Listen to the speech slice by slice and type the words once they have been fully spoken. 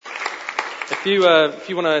If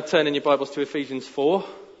you want to turn in your Bibles to Ephesians 4,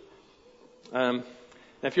 now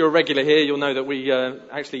if you're a regular here, you'll know that we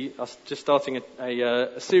actually are just starting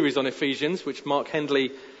a series on Ephesians, which Mark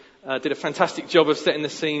Hendley did a fantastic job of setting the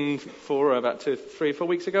scene for about 3 or 4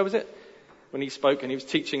 weeks ago, was it? When he spoke and he was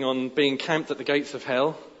teaching on being camped at the gates of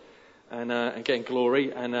hell and getting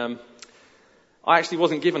glory. And I actually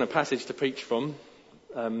wasn't given a passage to preach from.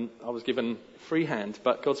 I was given freehand,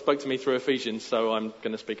 but God spoke to me through Ephesians, so I'm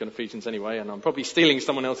going to speak on Ephesians anyway, and I'm probably stealing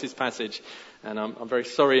someone else's passage, and I'm very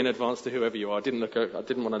sorry in advance to whoever you are. I didn't want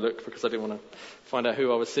to look because I didn't want to find out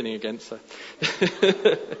who I was sinning against. So.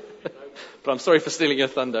 But I'm sorry for stealing your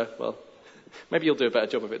thunder. Well, maybe you'll do a better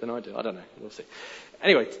job of it than I do. I don't know. We'll see.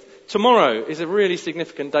 Anyway, tomorrow is a really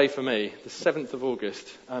significant day for me, the 7th of August.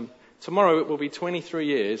 Tomorrow it will be 23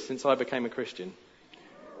 years since I became a Christian.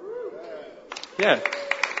 Yeah.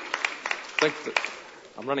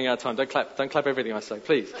 I'm running out of time. Don't clap everything I say,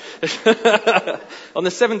 please. On the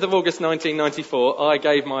 7th of August 1994, I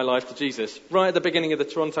gave my life to Jesus right at the beginning of the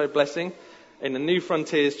Toronto Blessing in the New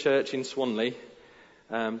Frontiers Church in Swanley.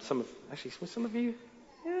 Some of you?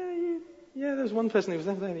 Yeah, there's one person who was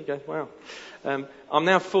there. There you go. Wow. I'm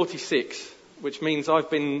now 46, which means I've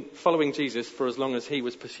been following Jesus for as long as he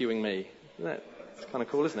was pursuing me. That's kind of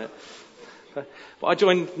cool, isn't it? But I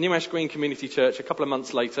joined New Ash Green Community Church a couple of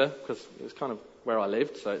months later because it was kind of where I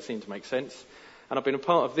lived, so it seemed to make sense. And I've been a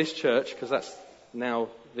part of this church because that's now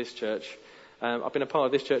this church. I've been a part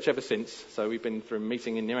of this church ever since. So we've been through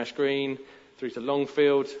meeting in New Ash Green, through to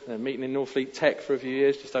Longfield, meeting in Northfleet Tech for a few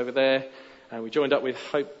years, just over there. And we joined up with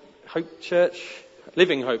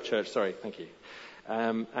Living Hope Church. Sorry, thank you.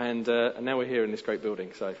 And now we're here in this great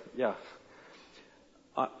building. So yeah.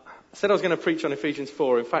 I said I was going to preach on Ephesians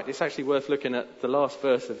 4. In fact, it's actually worth looking at the last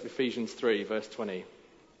verse of Ephesians 3, verse 20.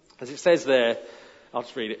 As it says there, I'll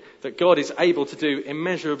just read it, that God is able to do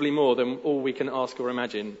immeasurably more than all we can ask or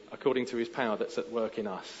imagine, according to his power that's at work in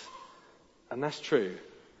us. And that's true.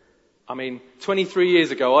 I mean, 23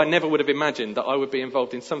 years ago, I never would have imagined that I would be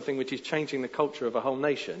involved in something which is changing the culture of a whole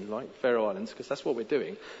nation, like Faroe Islands, because that's what we're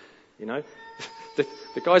doing, you know.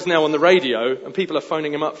 The guy's now on the radio, and people are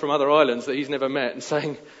phoning him up from other islands that he's never met and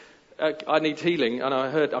saying, I need healing, and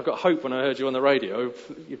I got hope when I heard you on the radio.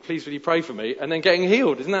 Please, will you pray for me? And then getting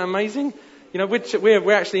healed. Isn't that amazing? You know,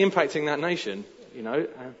 we're actually impacting that nation. You know,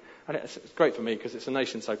 and it's great for me because it's a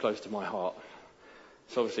nation so close to my heart.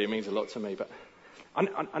 So obviously it means a lot to me. But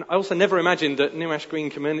I also never imagined that New Ash Green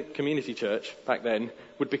Community Church back then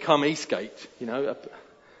would become Eastgate. You know, a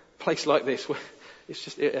place like this. Where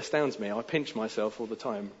it astounds me. I pinch myself all the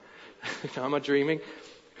time. Am I dreaming?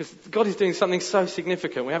 Because God is doing something so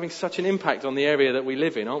significant. We're having such an impact on the area that we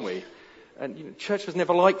live in, aren't we? And you know, church was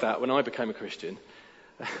never like that when I became a Christian.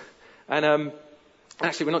 And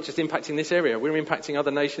actually, we're not just impacting this area. We're impacting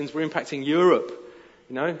other nations. We're impacting Europe.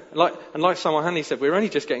 You know, like Simon Hanley said, we're only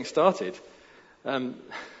just getting started. I mean,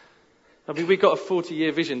 we've got a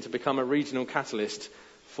 40-year vision to become a regional catalyst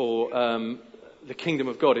for the kingdom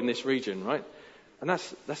of God in this region, right? And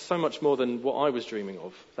that's so much more than what I was dreaming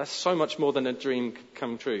of. That's so much more than a dream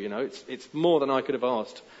come true, you know. It's more than I could have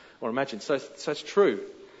asked or imagined. So it's true.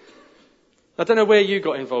 I don't know where you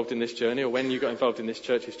got involved in this journey or when you got involved in this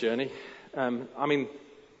church's journey. I mean,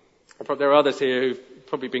 there are others here who've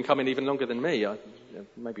probably been coming even longer than me.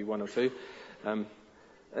 Maybe one or two.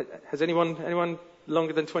 Has anyone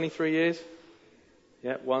longer than 23 years?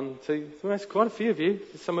 Yeah, 1, 2. Well, that's quite a few of you.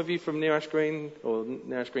 Some of you from New Ash Green or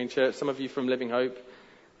New Ash Green Church. Some of you from Living Hope.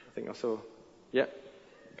 I think I saw. Yeah,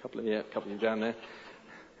 a couple of you down there.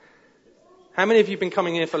 How many of you have been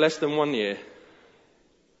coming here for less than 1 year?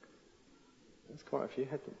 That's quite a few.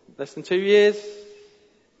 Less than 2 years.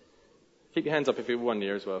 Keep your hands up if you're 1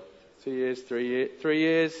 year as well. 2 years, 3 years, 3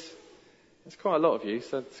 years. That's quite a lot of you.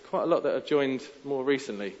 So it's quite a lot that have joined more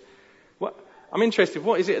recently. I'm interested,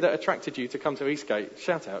 what is it that attracted you to come to Eastgate?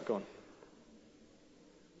 Shout out, go on.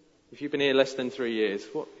 If you've been here less than 3 years,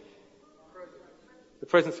 what? The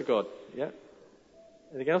presence of God, yeah?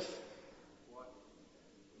 Anything else?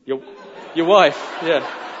 Your wife, yeah.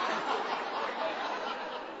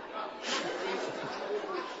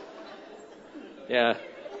 Yeah.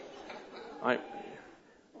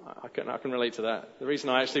 I can relate to that. The reason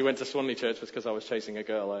I actually went to Swanley Church was because I was chasing a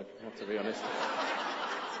girl, I have to be honest.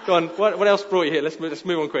 Go on, what else brought you here? Let's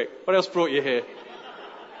move on quick. What else brought you here?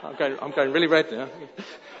 I'm going really red now.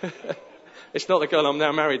 It's not the girl I'm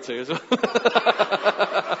now married to as well.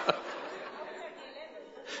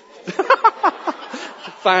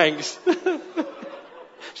 Thanks.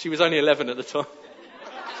 She was only 11 at the time.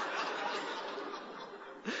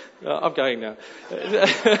 I'm going now.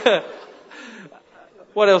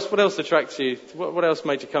 What else attracts you? What else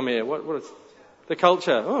made you come here? The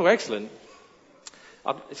culture. Oh, excellent.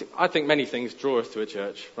 I think many things draw us to a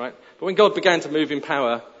church, right? But when God began to move in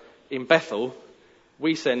power in Bethel,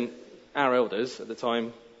 we sent our elders at the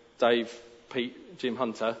time, Dave, Pete, Jim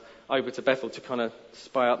Hunter, over to Bethel to kind of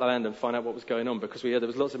spy out the land and find out what was going on, because we heard there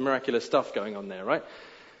was lots of miraculous stuff going on there, right?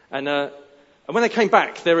 And when they came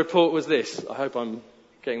back, their report was this. I hope I'm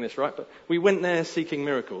getting this right, but we went there seeking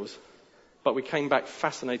miracles, but we came back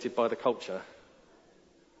fascinated by the culture,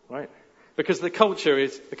 right? Because the culture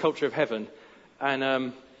is the culture of heaven,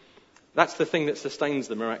 and that's the thing that sustains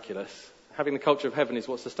the miraculous. Having the culture of heaven is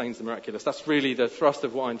what sustains the miraculous. That's really the thrust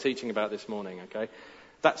of what I'm teaching about this morning, okay?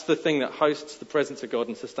 That's the thing that hosts the presence of God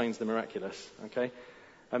and sustains the miraculous, okay?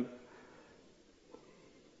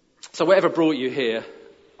 So whatever brought you here,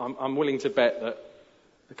 I'm willing to bet that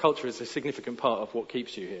the culture is a significant part of what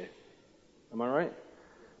keeps you here. Am I right?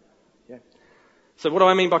 Yeah. So what do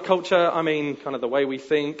I mean by culture? I mean kind of the way we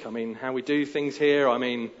think. I mean how we do things here. I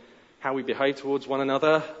mean how we behave towards one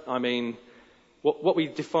another. I mean what we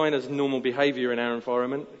define as normal behaviour in our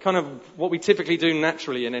environment. Kind of what we typically do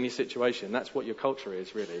naturally in any situation. That's what your culture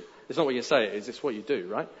is, really. It's not what you say it is, it's what you do,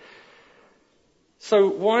 right? So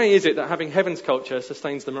why is it that having heaven's culture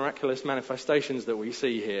sustains the miraculous manifestations that we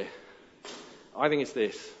see here? I think it's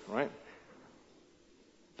this, right?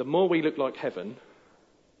 The more we look like heaven,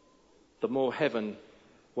 the more heaven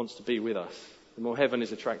wants to be with us. The more heaven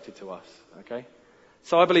is attracted to us, okay?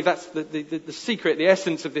 So I believe that's the secret, the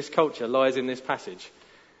essence of this culture lies in this passage,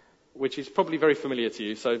 which is probably very familiar to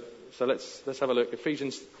you. So let's have a look. At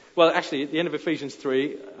the end of Ephesians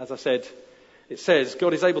 3, as I said, it says,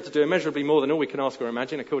 God is able to do immeasurably more than all we can ask or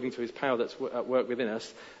imagine, according to his power that's at work within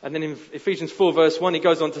us. And then in Ephesians 4, verse 1, he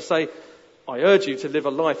goes on to say, I urge you to live a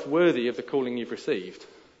life worthy of the calling you've received.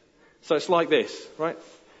 So it's like this, right?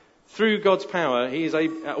 Through God's power, he is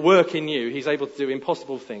at work in you. He's able to do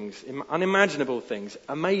impossible things, unimaginable things,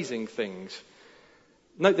 amazing things.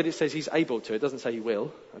 Note that it says he's able to. It doesn't say he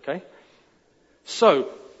will, okay? So,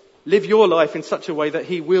 live your life in such a way that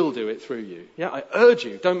he will do it through you. Yeah, I urge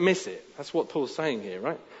you, don't miss it. That's what Paul's saying here,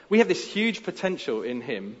 right? We have this huge potential in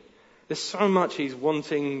him. There's so much he's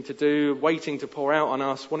wanting to do, waiting to pour out on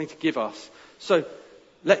us, wanting to give us. So,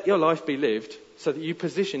 let your life be lived so that you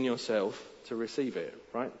position yourself to receive it,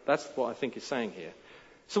 right? That's what I think he's saying here.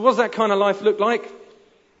 So what does that kind of life look like?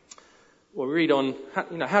 Well, we read on,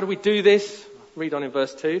 how do we do this? Read on in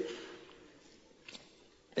verse 2.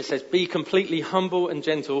 It says, be completely humble and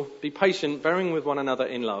gentle, be patient, bearing with one another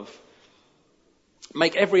in love.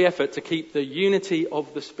 Make every effort to keep the unity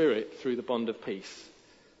of the Spirit through the bond of peace.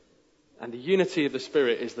 And the unity of the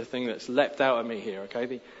Spirit is the thing that's leapt out at me here, okay?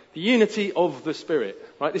 The unity of the Spirit,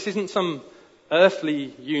 right? This isn't some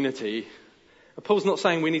earthly unity. Paul's not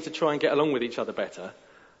saying we need to try and get along with each other better,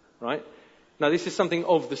 right? No, this is something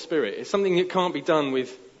of the Spirit. It's something that can't be done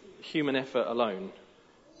with human effort alone.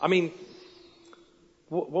 I mean,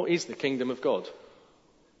 what is the kingdom of God?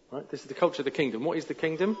 Right? This is the culture of the kingdom. What is the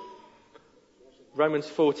kingdom? Romans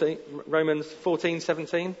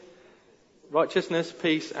 14:17. Righteousness,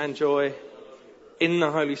 peace and joy in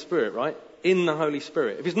the Holy Spirit, right? In the Holy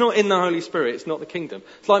Spirit. If it's not in the Holy Spirit, it's not the kingdom.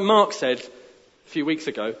 It's like Mark said a few weeks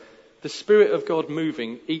ago, the Spirit of God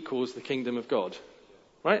moving equals the kingdom of God.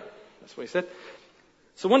 Right? That's what he said.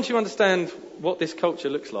 So once you understand what this culture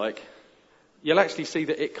looks like, you'll actually see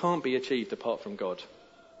that it can't be achieved apart from God.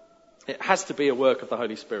 It has to be a work of the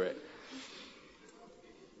Holy Spirit.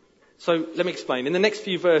 So let me explain. In the next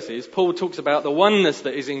few verses, Paul talks about the oneness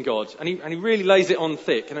that is in God. And he really lays it on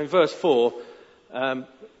thick. And in verse 4,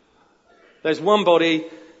 there's one body,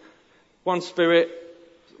 one Spirit,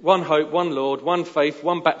 one hope, one Lord, one faith,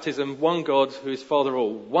 one baptism, one God who is Father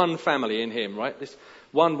all. One family in him, right? This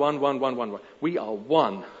one. We are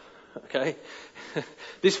one, okay?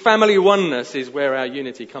 This family oneness is where our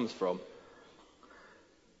unity comes from.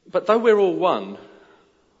 But though we're all one,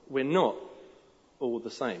 we're not all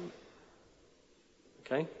the same.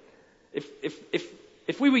 Okay?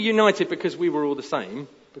 If we were united because we were all the same,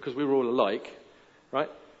 because we were all alike, right?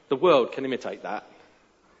 The world can imitate that.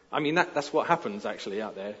 I mean, that's what happens actually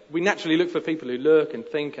out there. We naturally look for people who look and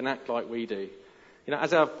think and act like we do. You know,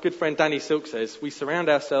 as our good friend Danny Silk says, we surround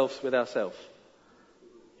ourselves with ourselves.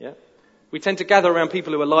 Yeah? We tend to gather around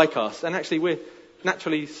people who are like us, and actually we're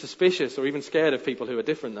naturally suspicious or even scared of people who are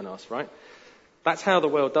different than us, right? That's how the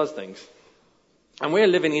world does things. And we're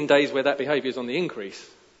living in days where that behaviour is on the increase.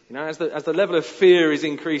 You know, as the level of fear is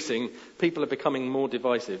increasing, people are becoming more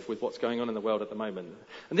divisive with what's going on in the world at the moment.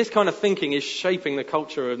 And this kind of thinking is shaping the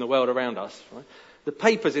culture in the world around us, right? The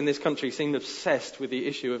papers in this country seem obsessed with the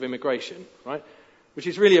issue of immigration, right? which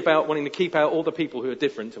is really about wanting to keep out all the people who are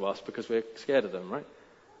different to us because we're scared of them, right?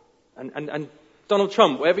 And Donald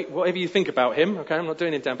Trump, whatever you think about him, okay, I'm not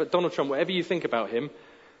doing it down, but Donald Trump, whatever you think about him,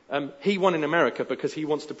 he won in America because he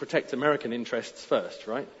wants to protect American interests first,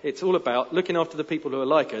 right? It's all about looking after the people who are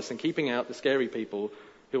like us and keeping out the scary people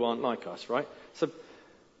who aren't like us, right?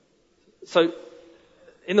 So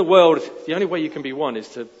in the world, the only way you can be one is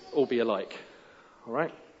to all be alike, all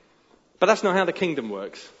right? But that's not how the kingdom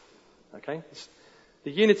works, okay?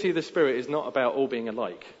 The unity of the Spirit is not about all being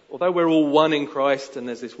alike. Although we're all one in Christ and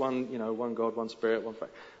there's this one God, one Spirit,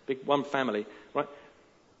 one family, right?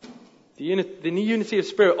 The unity of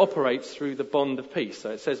Spirit operates through the bond of peace.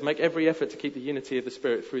 So it says, make every effort to keep the unity of the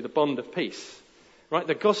Spirit through the bond of peace, right?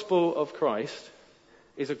 The gospel of Christ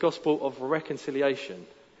is a gospel of reconciliation,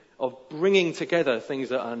 of bringing together things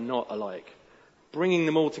that are not alike, bringing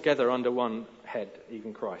them all together under one head,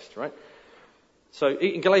 even Christ, right? So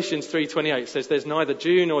in Galatians 3:28 it says, there's neither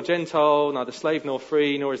Jew nor Gentile, neither slave nor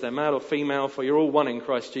free, nor is there male or female, for you're all one in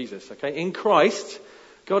Christ Jesus, okay? In Christ,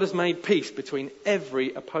 God has made peace between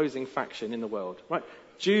every opposing faction in the world, right?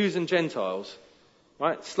 Jews and Gentiles,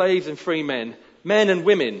 right? Slaves and free men, men and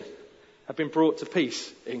women have been brought to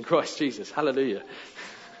peace in Christ Jesus. Hallelujah.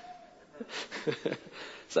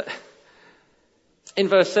 So, in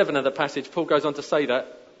verse 7 of the passage, Paul goes on to say that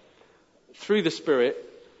through the Spirit,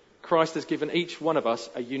 Christ has given each one of us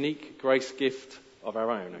a unique grace gift of our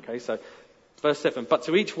own. Okay, so verse 7, but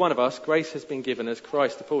to each one of us, grace has been given as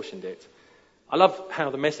Christ apportioned it. I love how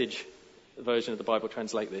the Message version of the Bible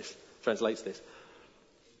translates this,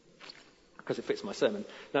 because it fits my sermon.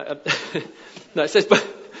 No, it says,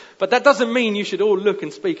 but that doesn't mean you should all look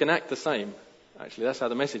and speak and act the same. Actually, that's how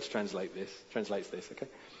the Message translates this, okay?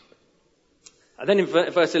 And then in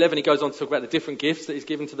verse 11, he goes on to talk about the different gifts that he's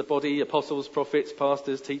given to the body, apostles, prophets,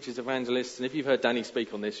 pastors, teachers, evangelists. And if you've heard Danny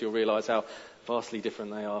speak on this, you'll realise how vastly different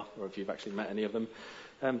they are, or if you've actually met any of them.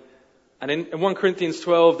 And in 1 Corinthians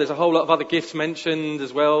 12, there's a whole lot of other gifts mentioned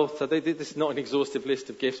as well. So this is not an exhaustive list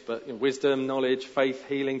of gifts, but wisdom, knowledge, faith,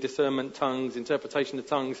 healing, discernment, tongues, interpretation of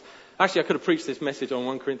tongues. Actually, I could have preached this message on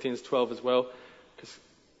 1 Corinthians 12 as well, because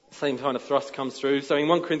same kind of thrust comes through. So in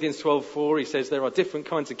 1 Corinthians 12:4, he says there are different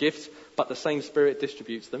kinds of gifts, but the same Spirit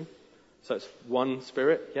distributes them. So it's one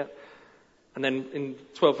Spirit, yeah. And then in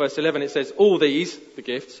 12 verse 11, it says, all these, the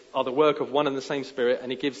gifts, are the work of one and the same Spirit,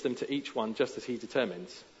 and he gives them to each one just as he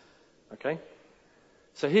determines. Okay?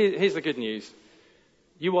 So here's the good news.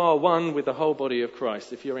 You are one with the whole body of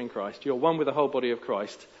Christ. If you're in Christ, you're one with the whole body of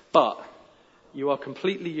Christ, but you are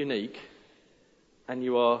completely unique and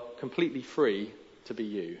you are completely free to be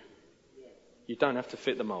you. You don't have to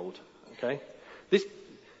fit the mold, okay?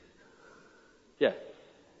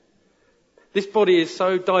 This body is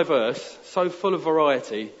so diverse, so full of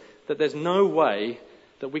variety, that there's no way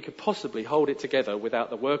that we could possibly hold it together without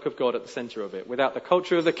the work of God at the centre of it, without the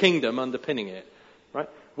culture of the kingdom underpinning it, right?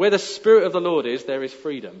 Where the Spirit of the Lord is, there is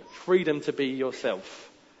freedom. Freedom to be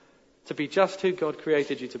yourself, to be just who God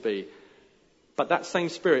created you to be. But that same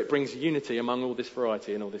Spirit brings unity among all this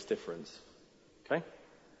variety and all this difference. Okay?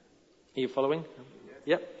 Are you following?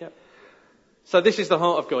 Yep. So this is the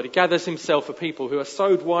heart of God. He gathers himself a people who are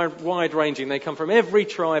so wide-ranging. They come from every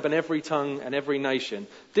tribe and every tongue and every nation.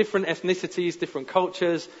 Different ethnicities, different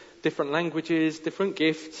cultures, different languages, different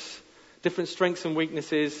gifts, different strengths and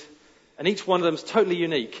weaknesses. And each one of them is totally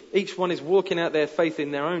unique. Each one is walking out their faith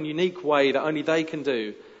in their own unique way that only they can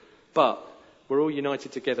do. But we're all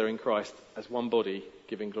united together in Christ as one body,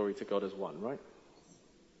 giving glory to God as one, right?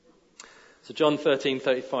 So John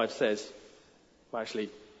 13:35 says,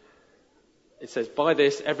 it says, by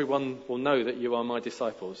this everyone will know that you are my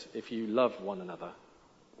disciples if you love one another.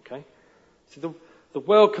 Okay? So the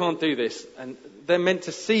world can't do this, and they're meant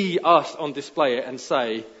to see us on display and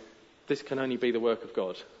say, this can only be the work of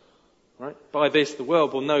God. Right? By this the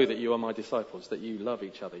world will know that you are my disciples, that you love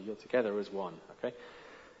each other, you're together as one. Okay?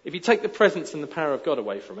 If you take the presence and the power of God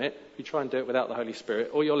away from it, if you try and do it without the Holy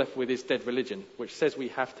Spirit, all you're left with is dead religion, which says we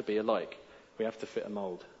have to be alike. We have to fit a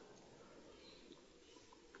mould.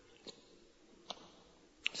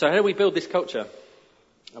 So how do we build this culture?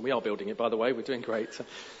 And we are building it, by the way. We're doing great. So,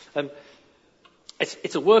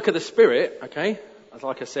 it's a work of the Spirit, okay?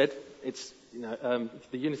 Like I said, it's the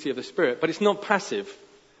unity of the Spirit, but it's not passive.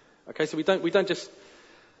 Okay, so we don't just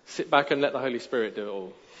sit back and let the Holy Spirit do it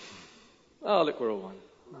all. Oh, look, we're all one.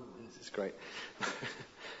 Oh, this is great.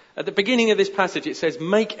 At the beginning of this passage, it says,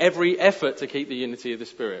 make every effort to keep the unity of the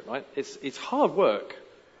Spirit, right? It's hard work,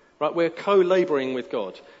 right? We're co-labouring with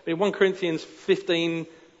God. In 1 Corinthians 15,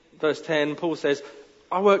 verse 10, Paul says,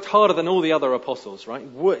 I worked harder than all the other apostles, right?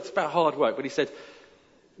 It's about hard work, but he said,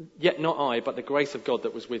 yet not I, but the grace of God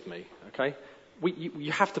that was with me, okay?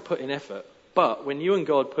 you have to put in effort. But when you and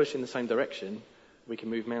God push in the same direction, we can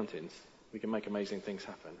move mountains. We can make amazing things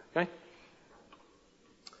happen. Okay?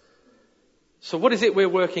 So what is it we're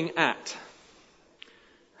working at?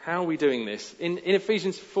 How are we doing this? In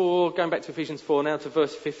Ephesians 4, going back to Ephesians 4 now to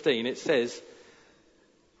verse 15, it says,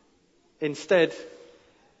 instead,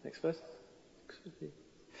 next verse.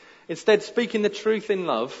 Instead, speaking the truth in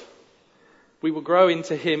love, we will grow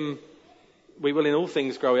into him, we will in all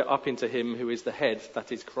things grow up into him who is the head,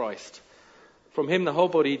 that is Christ. From him the whole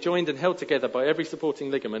body, joined and held together by every supporting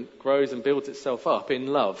ligament, grows and builds itself up in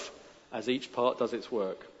love as each part does its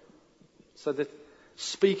work. So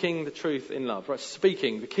speaking the truth in love, right?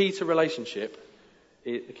 Speaking, the key to relationship,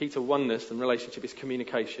 the key to oneness and relationship is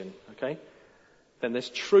communication, okay? Then there's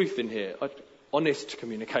truth in here, honest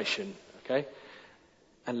communication, okay?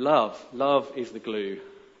 And love is the glue.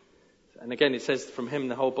 And again, it says from him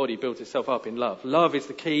the whole body builds itself up in love. Love is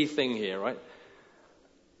the key thing here, right?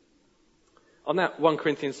 On that 1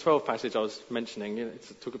 Corinthians 12 passage I was mentioning,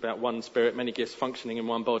 it's talk about one spirit, many gifts functioning in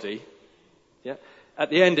one body. Yeah.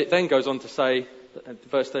 At the end, it then goes on to say,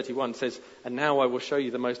 verse 31 says, and now I will show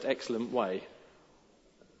you the most excellent way.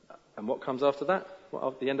 And what comes after that?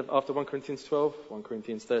 After 1 Corinthians 12? 1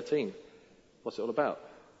 Corinthians 13. What's it all about?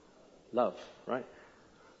 Love, right?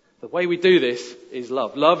 The way we do this is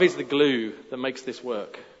love. Love is the glue that makes this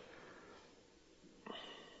work.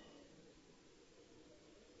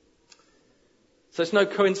 So it's no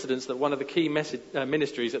coincidence that one of the key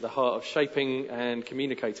ministries at the heart of shaping and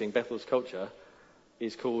communicating Bethel's culture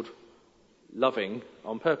is called Loving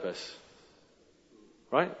on Purpose.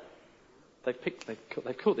 Right?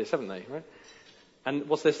 They've caught this, haven't they? Right? And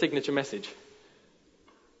what's their signature message?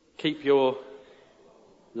 Keep your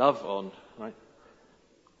love on, right?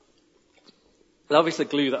 Love is the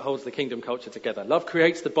glue that holds the kingdom culture together. Love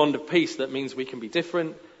creates the bond of peace that means we can be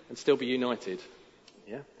different and still be united.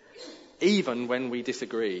 Yeah? Even when we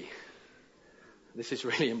disagree. This is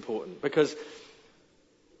really important because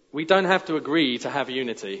we don't have to agree to have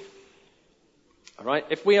unity. All right?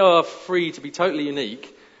 If we are free to be totally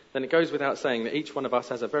unique, then it goes without saying that each one of us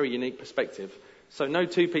has a very unique perspective. So no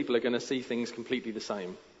two people are going to see things completely the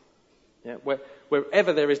same. Yeah?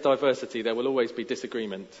 Wherever there is diversity, there will always be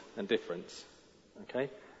disagreement and difference. Okay?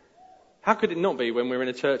 How could it not be when we're in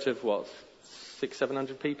a church of,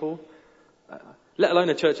 600-700 people? Let alone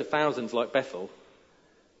a church of thousands like Bethel.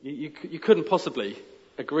 You couldn't possibly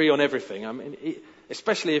agree on everything. I mean,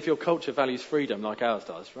 especially if your culture values freedom like ours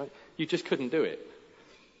does, right? You just couldn't do it.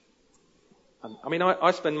 I mean,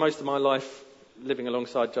 I spend most of my life living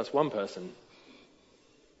alongside just one person.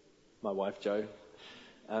 My wife, Jo.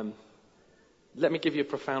 Let me give you a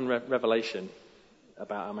profound revelation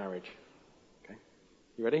about our marriage. Okay?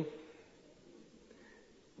 You ready?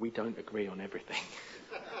 We don't agree on everything.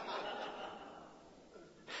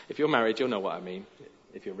 If you're married, you'll know what I mean,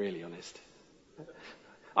 if you're really honest.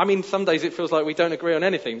 I mean, some days it feels like we don't agree on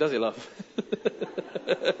anything, does it, love?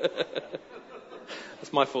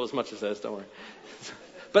 That's my fault as much as theirs, don't worry.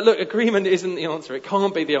 But look, agreement isn't the answer. It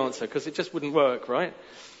can't be the answer, because it just wouldn't work, right?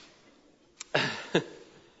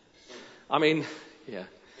 I mean, yeah.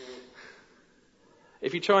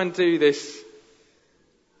 If you try and do this...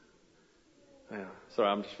 sorry,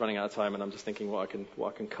 I'm just running out of time, and I'm just thinking what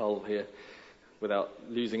I can cull here without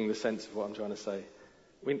losing the sense of what I'm trying to say.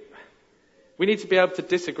 We need to be able to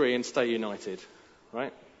disagree and stay united,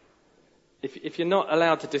 right? If you're not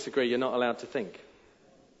allowed to disagree, you're not allowed to think.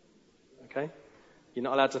 Okay? You're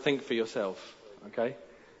not allowed to think for yourself. Okay?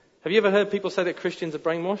 Have you ever heard people say that Christians are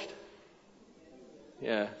brainwashed?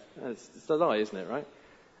 Yeah, it's a lie, isn't it, right?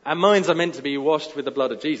 Our minds are meant to be washed with the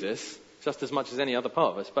blood of Jesus, just as much as any other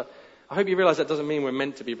part of us. But I hope you realise that doesn't mean we're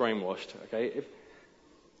meant to be brainwashed, okay?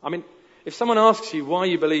 If someone asks you why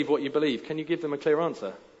you believe what you believe, can you give them a clear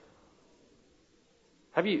answer?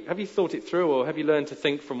 Have you thought it through, or have you learned to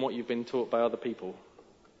think from what you've been taught by other people?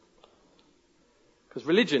 Because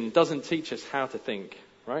religion doesn't teach us how to think,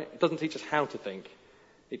 right? It doesn't teach us how to think.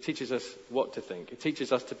 It teaches us what to think. It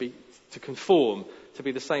teaches us to conform, to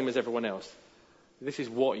be the same as everyone else. This is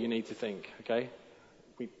what you need to think, okay?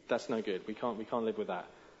 That's no good. We can't live with that.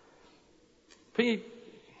 You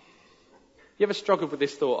ever struggled with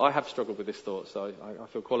this thought? I have struggled with this thought, so I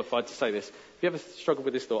feel qualified to say this. If you ever struggled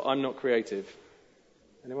with this thought, I'm not creative.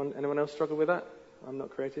 Anyone else struggle with that? I'm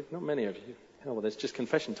not creative? Not many of you. Oh, well, there's just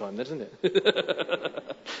confession time there, isn't it?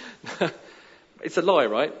 It's a lie,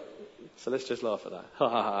 right? So let's just laugh at that. Ha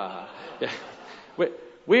ha ha. Yeah.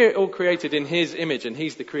 We're all created in his image, and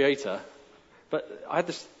he's the creator. But I had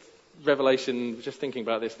this revelation just thinking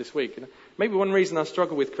about this week. Maybe one reason I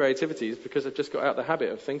struggle with creativity is because I've just got out the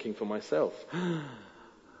habit of thinking for myself.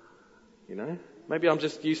 You know? Maybe I'm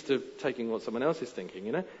just used to taking what someone else is thinking,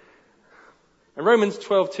 you know. And Romans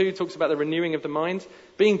 12:2 talks about the renewing of the mind.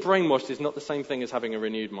 Being brainwashed is not the same thing as having a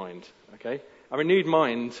renewed mind, okay? A renewed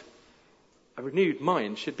mind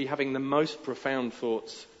should be having the most profound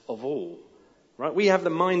thoughts of all, right? We have the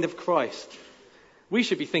mind of Christ. We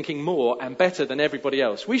should be thinking more and better than everybody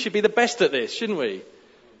else. We should be the best at this, shouldn't we?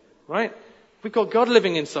 Right? We've got God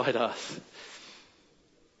living inside us.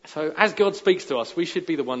 So as God speaks to us, we should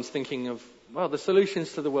be the ones thinking of, well, the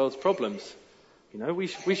solutions to the world's problems. You know, we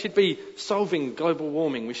should be solving global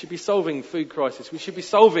warming. We should be solving food crisis. We should be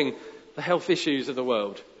solving the health issues of the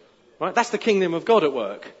world. Right? That's the kingdom of God at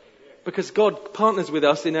work. Because God partners with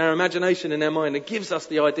us in our imagination and our mind and gives us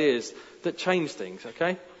the ideas that change things,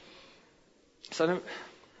 okay? So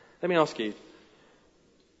let me ask you,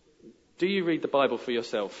 do you read the Bible for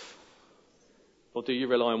yourself? Or do you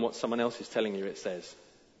rely on what someone else is telling you it says?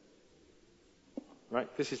 Right?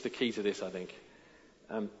 This is the key to this, I think.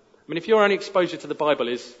 If your only exposure to the Bible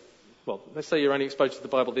is, well, let's say your only exposure to the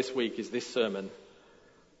Bible this week is this sermon.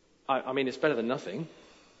 I mean, it's better than nothing.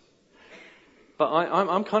 But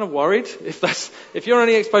I'm kind of worried if your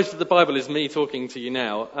only exposure to the Bible is me talking to you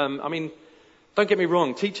now. Don't get me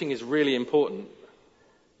wrong, teaching is really important.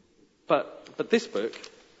 But this book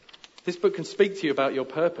can speak to you about your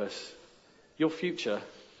purpose, your future,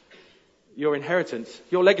 your inheritance,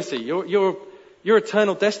 your legacy, your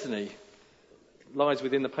eternal destiny lies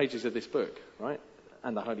within the pages of this book, right?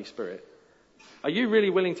 And the Holy Spirit. Are you really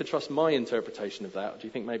willing to trust my interpretation of that? Or do you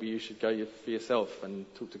think maybe you should go for yourself and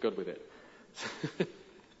talk to God with it?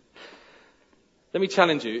 Let me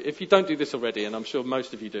challenge you. If you don't do this already, and I'm sure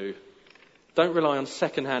most of you do, don't rely on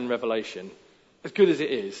second-hand revelation, as good as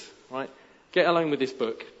it is, right? Get alone with this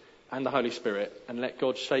book and the Holy Spirit and let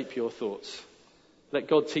God shape your thoughts. Let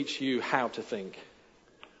God teach you how to think.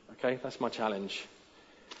 Okay, that's my challenge.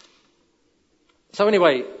 So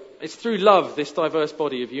anyway, it's through love this diverse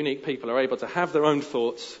body of unique people are able to have their own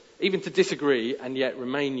thoughts, even to disagree, and yet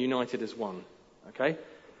remain united as one. Okay?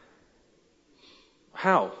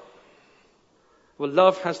 How? Well,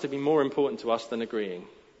 love has to be more important to us than agreeing.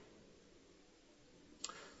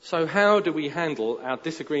 So how do we handle our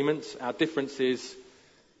disagreements, our differences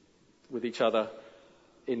with each other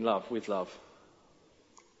in love, with love?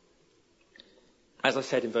 As I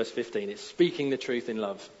said in verse 15, it's speaking the truth in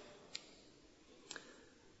love.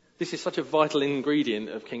 This is such a vital ingredient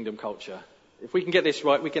of kingdom culture. If we can get this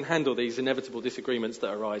right, we can handle these inevitable disagreements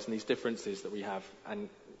that arise and these differences that we have and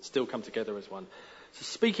still come together as one. So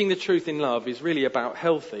speaking the truth in love is really about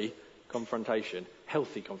healthy confrontation,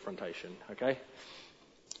 okay?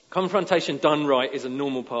 Confrontation done right is a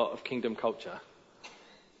normal part of kingdom culture.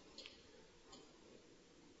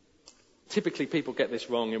 Typically, people get this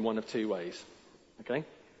wrong in one of two ways, okay?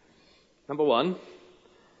 Number one,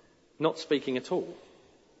 not speaking at all,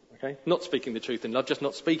 okay? Not speaking the truth in love, just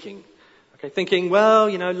not speaking, okay? Thinking, well,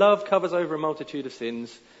 love covers over a multitude of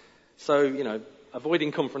sins, so,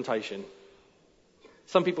 avoiding confrontation.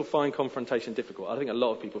 Some people find confrontation difficult. I think a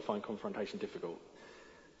lot of people find confrontation difficult.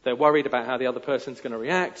 They're worried about how the other person's going to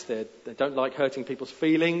react. They don't like hurting people's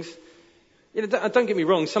feelings. Don't get me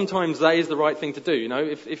wrong. Sometimes that is the right thing to do.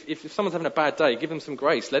 If someone's having a bad day, give them some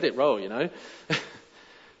grace. Let it roll.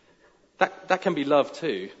 That can be love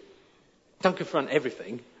too. Don't confront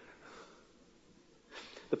everything.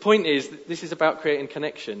 The point is, this is about creating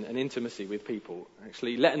connection and intimacy with people.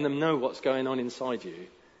 Actually, letting them know what's going on inside you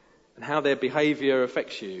and how their behaviour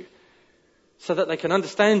affects you, so that they can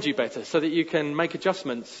understand you better, so that you can make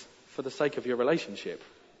adjustments for the sake of your relationship.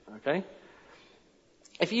 Okay?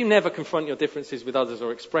 If you never confront your differences with others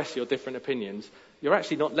or express your different opinions, you're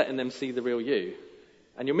actually not letting them see the real you.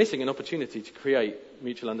 And you're missing an opportunity to create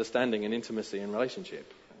mutual understanding and intimacy in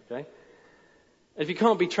relationship. Okay? If you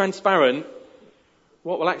can't be transparent,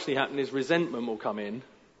 what will actually happen is resentment will come in,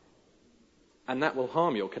 and that will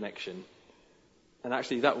harm your connection. And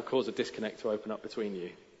actually that will cause a disconnect to open up between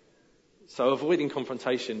you. So avoiding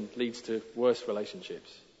confrontation leads to worse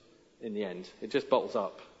relationships in the end. It just bottles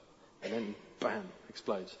up and then, bam,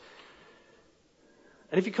 explodes.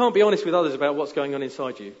 And if you can't be honest with others about what's going on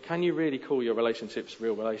inside you, can you really call your relationships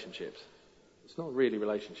real relationships? It's not really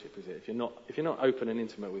relationship, is it? If you're not open and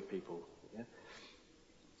intimate with people. Yeah?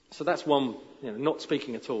 So that's one, not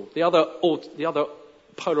speaking at all. The other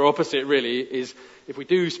polar opposite really is, if we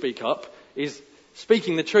do speak up, is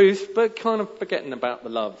speaking the truth, but kind of forgetting about the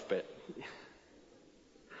love bit.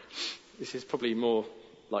 This is probably more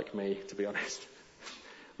like me, to be honest.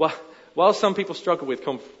 Well, while some people struggle with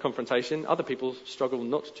confrontation, other people struggle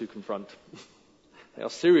not to confront. They are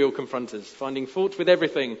serial confronters, finding fault with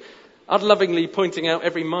everything, unlovingly pointing out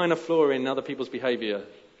every minor flaw in other people's behaviour,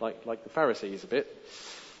 like the Pharisees a bit.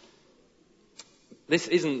 This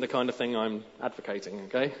isn't the kind of thing I'm advocating,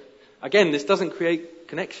 okay? Again, this doesn't create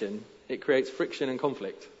connection. It creates friction and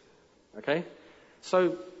conflict, okay?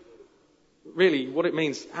 So, really, what it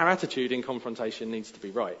means, our attitude in confrontation needs to be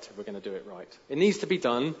right if we're going to do it right. It needs to be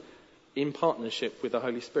done in partnership with the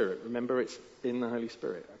Holy Spirit. Remember, it's in the Holy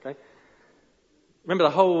Spirit, okay? Remember,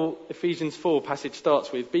 the whole Ephesians 4 passage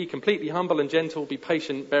starts with, be completely humble and gentle, be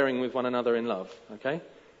patient, bearing with one another in love, okay?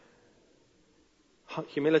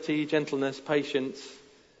 Humility, gentleness, patience,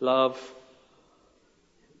 love,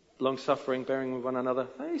 long-suffering, bearing with one another.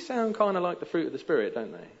 They sound kind of like the fruit of the Spirit,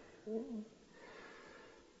 don't they?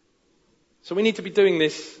 So we need to be doing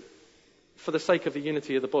this for the sake of the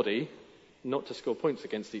unity of the body, not to score points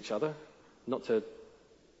against each other, not to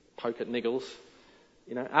poke at niggles.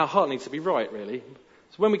 You know, our heart needs to be right, really.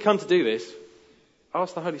 So when we come to do this,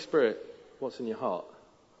 ask the Holy Spirit, what's in your heart?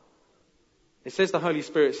 It says the Holy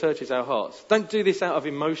Spirit searches our hearts. Don't do this out of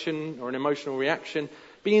emotion or an emotional reaction.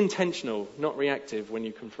 Be intentional, not reactive when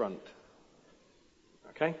you confront.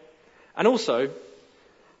 Okay? And also,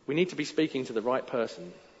 we need to be speaking to the right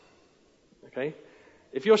person. Okay?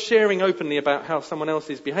 If you're sharing openly about how someone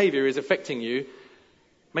else's behaviour is affecting you,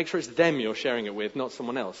 make sure it's them you're sharing it with, not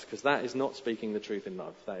someone else, because that is not speaking the truth in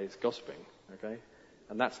love. That is gossiping. Okay?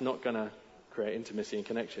 And that's not going to create intimacy and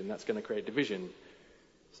connection. That's going to create division.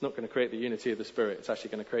 It's not going to create the unity of the Spirit. It's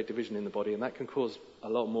actually going to create division in the body, and that can cause a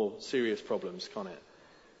lot more serious problems, can't it?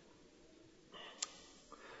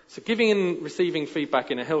 So giving and receiving feedback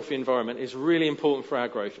in a healthy environment is really important for our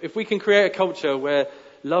growth. If we can create a culture where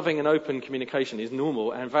loving and open communication is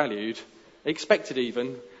normal and valued, expected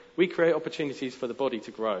even, we create opportunities for the body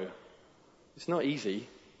to grow. It's not easy.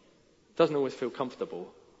 It doesn't always feel comfortable,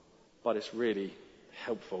 but it's really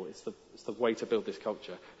helpful. It's the way to build this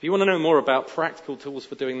culture. If you want to know more about practical tools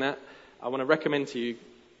for doing that, I want to recommend to you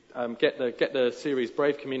get the series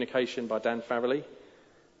Brave Communication by Dan Farrelly.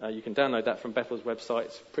 You can download that from Bethel's website.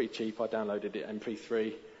 It's pretty cheap. I downloaded it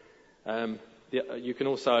MP3. You can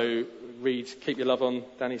also read Keep Your Love On,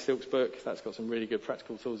 Danny Silk's book. That's got some really good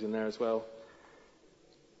practical tools in there as well.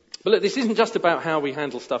 But look, this isn't just about how we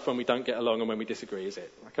handle stuff when we don't get along and when we disagree, is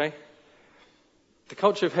it? Okay? The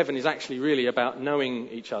culture of heaven is actually really about knowing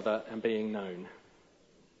each other and being known.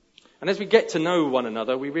 And as we get to know one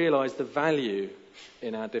another, we realise the value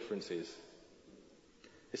in our differences.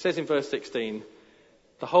 It says in verse 16,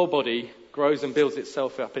 the whole body grows and builds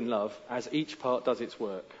itself up in love as each part does its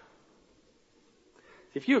work.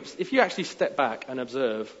 If you actually step back and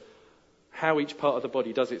observe how each part of the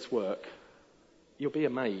body does its work, you'll be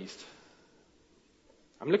amazed.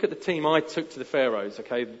 Look at the team I took to the Faroes,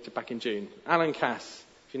 okay, back in June. Alan Cass.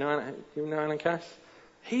 Do you know Alan Cass?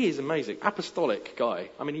 He is amazing. Apostolic guy.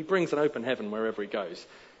 I mean, he brings an open heaven wherever he goes.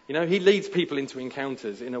 You know, he leads people into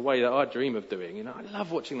encounters in a way that I dream of doing. You know, I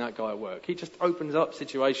love watching that guy work. He just opens up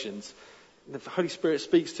situations. The Holy Spirit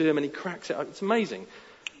speaks to him and he cracks it up. It's amazing.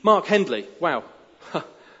 Mark Hendley. Wow.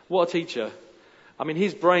 What a teacher. I mean,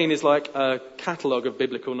 his brain is like a catalogue of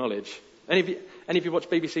biblical knowledge. Any of you watch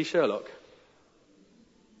BBC Sherlock?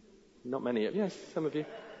 Not many of you. Yes, some of you.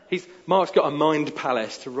 Mark's got a mind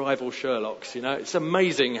palace to rival Sherlock's, you know. It's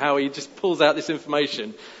amazing how he just pulls out this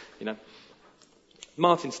information, you know.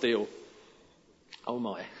 Martin Steele. Oh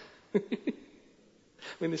my. I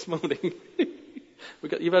mean, this morning,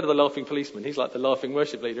 you've heard of the laughing policeman. He's like the laughing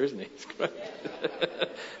worship leader, isn't he? It's great.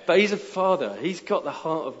 But he's a father. He's got the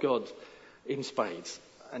heart of God in spades.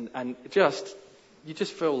 And you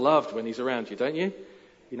just feel loved when he's around you, don't you?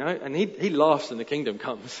 You know, and he laughs when the kingdom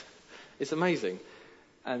comes. It's amazing.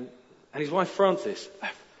 And his wife Frances, a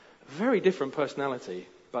very different personality,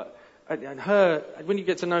 but her, when you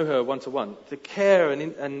get to know her one-to-one, the care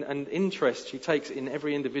and interest she takes in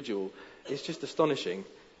every individual is just astonishing.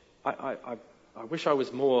 I wish I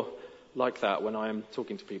was more like that when I am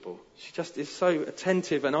talking to people. She just is so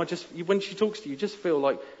attentive, and when she talks to you, you just feel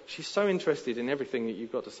like she's so interested in everything that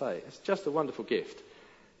you've got to say. It's just a wonderful gift.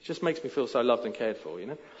 It just makes me feel so loved and cared for,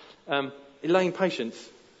 you know. Elaine Patience,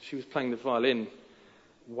 she was playing the violin.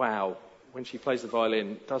 Wow, when she plays the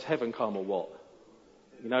violin, does heaven come or what?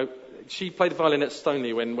 You know, she played the violin at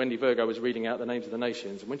Stoneleigh when Wendy Virgo was reading out the names of the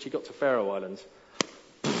nations, and when she got to Faroe Islands,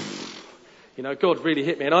 you know, God really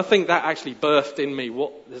hit me. And I think that actually birthed in me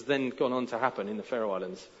what has then gone on to happen in the Faroe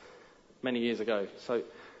Islands many years ago. So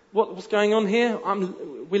what's going on here?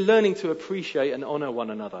 We're learning to appreciate and honour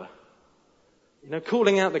one another. You know,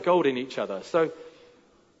 calling out the gold in each other. So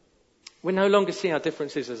we no longer see our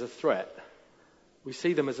differences as a threat. We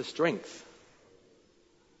see them as a strength.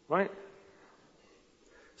 Right?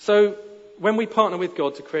 So when we partner with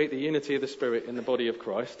God to create the unity of the Spirit in the body of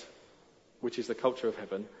Christ, which is the culture of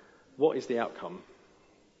heaven, what is the outcome?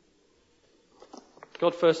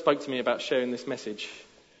 God first spoke to me about sharing this message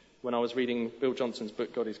when I was reading Bill Johnson's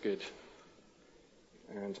book, God is Good.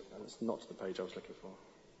 And that's not the page I was looking for.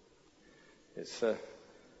 It's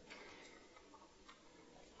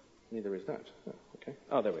neither is that. Oh, okay.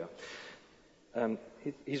 Oh, there we are.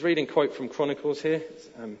 He's reading a quote from Chronicles here. It's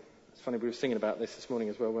funny, we were singing about this morning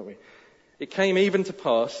as well, weren't we? It came even to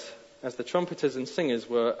pass, as the trumpeters and singers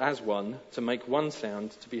were as one, to make one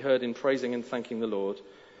sound, to be heard in praising and thanking the Lord.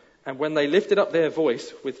 And when they lifted up their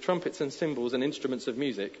voice with trumpets and cymbals and instruments of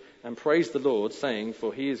music, and praised the Lord, saying,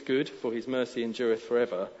 For he is good, for his mercy endureth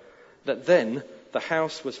forever, that then the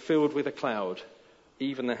house was filled with a cloud,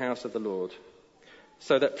 even the house of the Lord,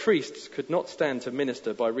 so that priests could not stand to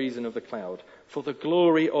minister by reason of the cloud, for the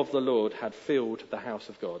glory of the Lord had filled the house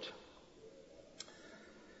of God.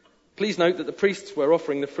 Please note that the priests were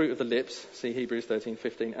offering the fruit of the lips, see Hebrews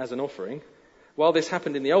 13:15, as an offering. While this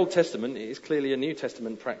happened in the Old Testament, it is clearly a New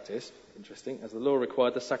Testament practice, interesting, as the law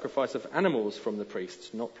required the sacrifice of animals from the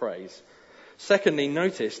priests, not praise. Secondly,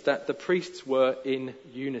 notice that the priests were in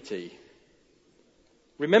unity.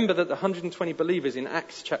 Remember that the 120 believers in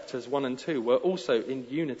Acts chapters 1 and 2 were also in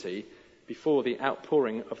unity before the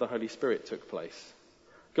outpouring of the Holy Spirit took place.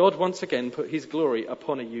 God once again put his glory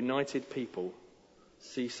upon a united people.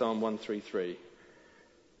 See Psalm 133.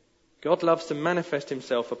 God loves to manifest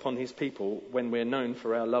himself upon his people when we're known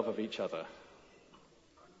for our love of each other.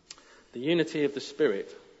 The unity of the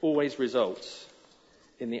Spirit always results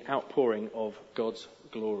in the outpouring of God's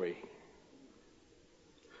glory.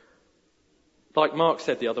 Like Mark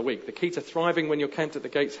said the other week, the key to thriving when you're camped at the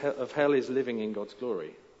gates of hell is living in God's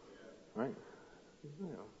glory. Right? Yeah,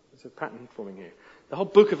 there's a pattern forming here. The whole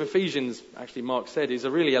book of Ephesians, actually Mark said, is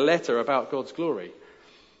really a letter about God's glory.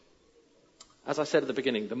 As I said at the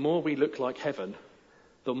beginning, the more we look like heaven,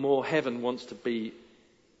 the more heaven wants to be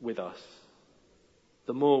with us.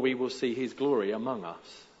 The more we will see his glory among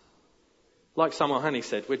us. Like Samuel Haney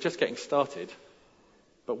said, we're just getting started.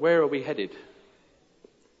 But where are we headed?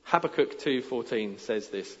 Habakkuk 2:14 says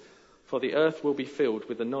this, For the earth will be filled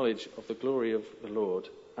with the knowledge of the glory of the Lord,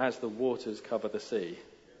 as the waters cover the sea.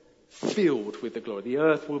 Filled with the glory. The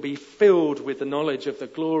earth will be filled with the knowledge of the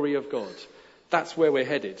glory of God. That's where we're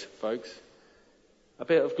headed, folks. A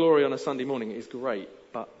bit of glory on a Sunday morning is great,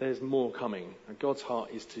 but there's more coming. And God's heart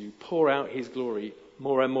is to pour out his glory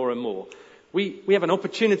more and more and more. We have an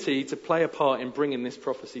opportunity to play a part in bringing this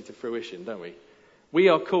prophecy to fruition, don't we? We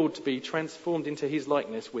are called to be transformed into his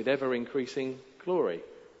likeness with ever-increasing glory.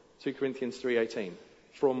 2 Corinthians 3:18.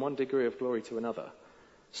 From one degree of glory to another.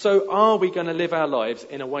 So are we going to live our lives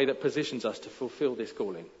in a way that positions us to fulfill this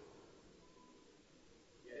calling?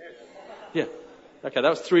 Yeah. Okay, that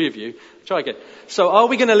was 3 of you. Try again. So are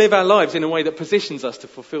we going to live our lives in a way that positions us to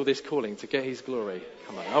fulfill this calling, to get his glory?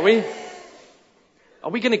 Come on, are we?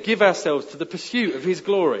 Are we going to give ourselves to the pursuit of his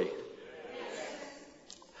glory?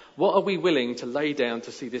 What are we willing to lay down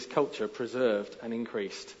to see this culture preserved and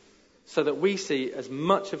increased, so that we see as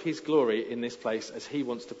much of his glory in this place as he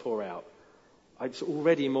wants to pour out? It's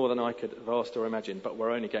already more than I could have asked or imagined, but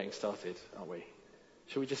we're only getting started, aren't we?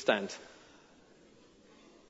 Shall we just stand?